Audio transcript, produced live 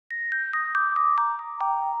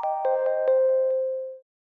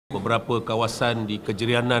Beberapa kawasan di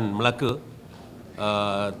kejirianan Melaka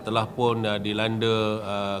telah pun dilanda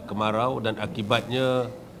kemarau dan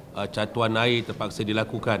akibatnya catuan air terpaksa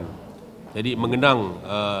dilakukan. Jadi mengenang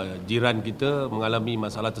jiran kita mengalami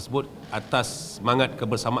masalah tersebut, atas semangat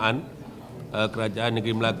kebersamaan Kerajaan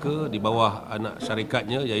Negeri Melaka di bawah anak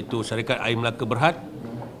syarikatnya iaitu Syarikat Air Melaka Berhad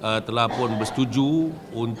telah pun bersetuju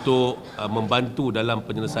untuk membantu dalam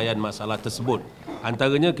penyelesaian masalah tersebut.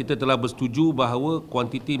 Antaranya kita telah bersetuju bahawa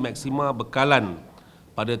kuantiti maksima bekalan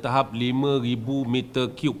pada tahap 5,000 meter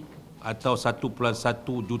cube atau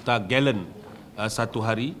 1.1 juta gallon satu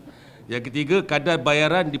hari. Yang ketiga, kadar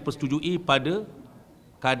bayaran dipersetujui pada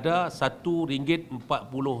kadar RM1.40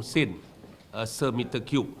 semeter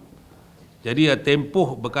cube. Jadi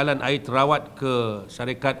tempoh bekalan air terawat ke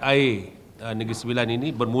Syarikat Air Negeri Sembilan ini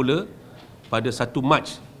bermula pada 1 Mac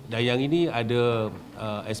dan yang ini ada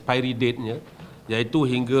expiry date-nya iaitu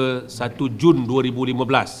hingga 1 Jun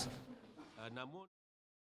 2015.